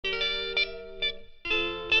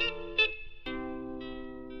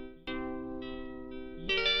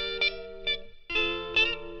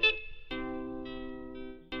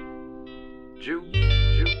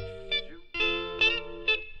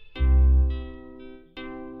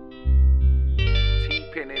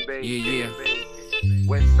Yeah.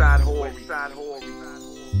 West Side Hori.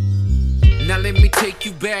 Now let me take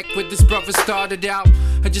you back where this brother started out.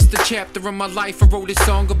 Just a chapter of my life I wrote a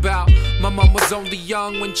song about. My mom was only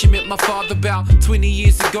young when she met my father about 20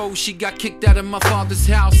 years ago. She got kicked out of my father's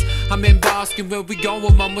house. I'm in Boston, where we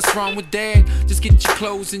going? Mom, what's wrong with dad? Just get your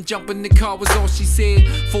clothes and jump in the car was all she said.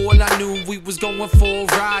 For all I knew, we was going for a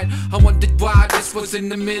ride. I wondered why this was in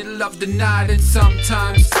the middle of the night. And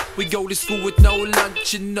sometimes we go to school with no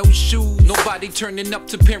lunch and no shoes. Nobody turning up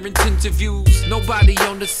to parent interviews. Nobody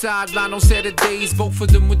on the sideline on Saturdays. Both of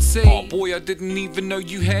them would say, "Oh boy, I didn't even know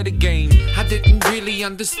you had a game." I didn't really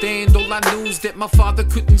understand. All I knew is that my father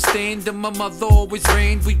couldn't stand and my mother always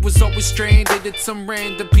ran. We was always stranded at some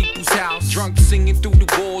random people's house, drunk singing through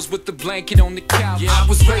the walls with the blanket on the couch. I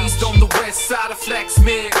was raised on the west side of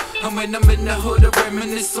Flaxmere, and when I'm in the hood I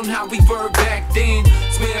reminisce on how we were back then.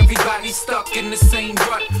 It's where everybody's stuck in the same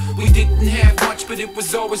rut. We didn't have much, but it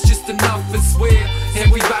was always just enough. It's where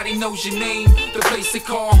everybody knows your name, the place they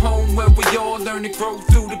call home, where we all learn to grow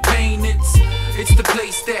through the pain. It's the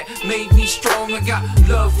place that made me strong. I got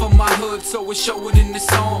love for my hood, so I show it in the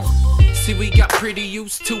song. See, we got pretty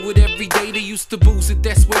used to it every day. They used to booze it,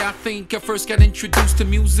 that's where I think I first got introduced to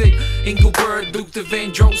music. Engelbert, Luther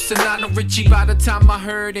Vandross, and Lionel Richie. By the time I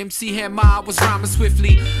heard MC Hammer, I was rhyming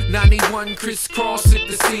swiftly. 91 crisscross at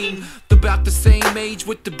the scene. About the same age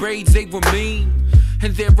with the braids, they were mean.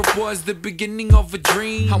 And there it was, the beginning of a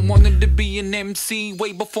dream. I wanted to be an MC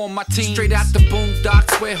way before my teens. Straight out the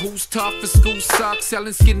boondocks, where who's tough for school sucks.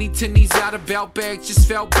 Selling skinny tinnies out of belt bags, just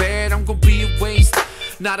felt bad. I'm gonna be a waste.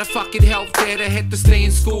 Not if I could help that, I had to stay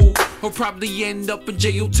in school, or probably end up in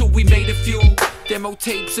jail till we made a few demo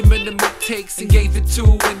tapes and minimal takes and gave it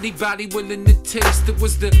to anybody willing to taste. It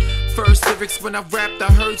was the first lyrics when I rapped.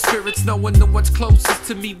 I heard spirits knowing the ones closest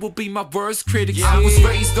to me will be my worst critics. Yeah, I was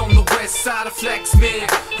raised on the west side of Flaxmere,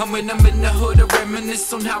 and when I'm in the hood I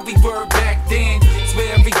reminisce on how we were back then. It's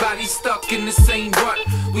where everybody's stuck in the same rut.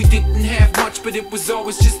 We didn't have much, but it was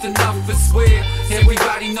always just enough. It's where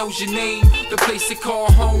everybody knows your name, the place they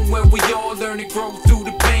call home, where we all learn to grow through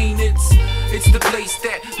the pain. It's the place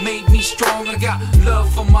that made me strong. I got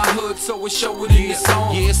love for my hood, so I show it in the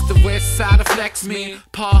song. Yeah, it's the west side of Flaxmere,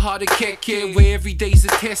 hard to Kilkee, where every day's a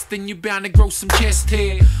test and you're bound to grow some chest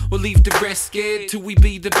hair. We'll leave the rest scared till we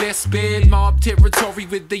be the best bed. Mob territory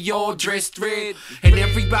with they all dressed red, and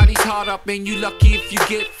everybody's hard up, man, you lucky if you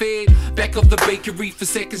get fed. Back of the bakery for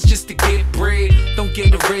seconds just to get bread. Don't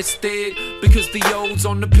get arrested, because the olds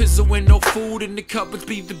on the pizzle and no food in the cupboards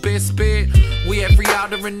be the best bet. We every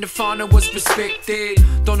outer in the fauna was respected.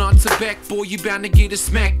 Don't answer back, boy, you bound to get a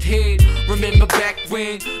smacked head. Remember back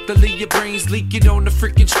when the leave your brains leaking on the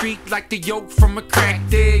freaking street like the yolk from a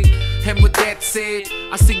cracked egg. And with that said,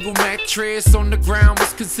 a single mattress on the ground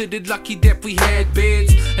was considered lucky that we had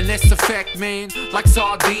beds. And that's a fact, man, like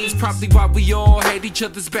sardines, probably why we all had each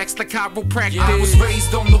other's backs like chiropractors. Yeah, I was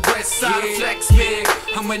raised on the west side of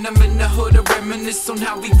Flaxmere, and when I'm in the hood I reminisce on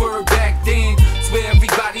how we were back then. It's where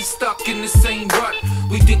everybody's stuck in the same rut.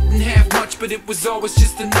 We didn't have much, but it was always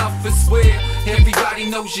just enough. It's where everybody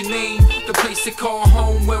knows your name, the place they call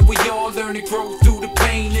home, where we all learn to grow through the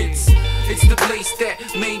pain. It's the place that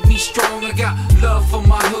made me strong. I got love for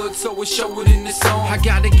my hood, so I show it in the song. I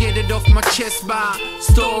gotta get it off my chest by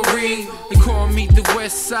story. They call me the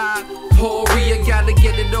west side Hori. I gotta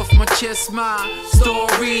get it off my chest, my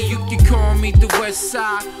story. You can call me the west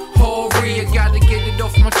side Hori. I gotta get it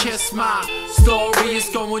off my chest, my story. It's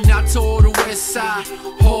going out to all the west side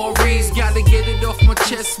Hori's. Gotta get it off my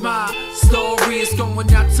chest, my story. It's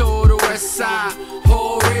going out to all the west side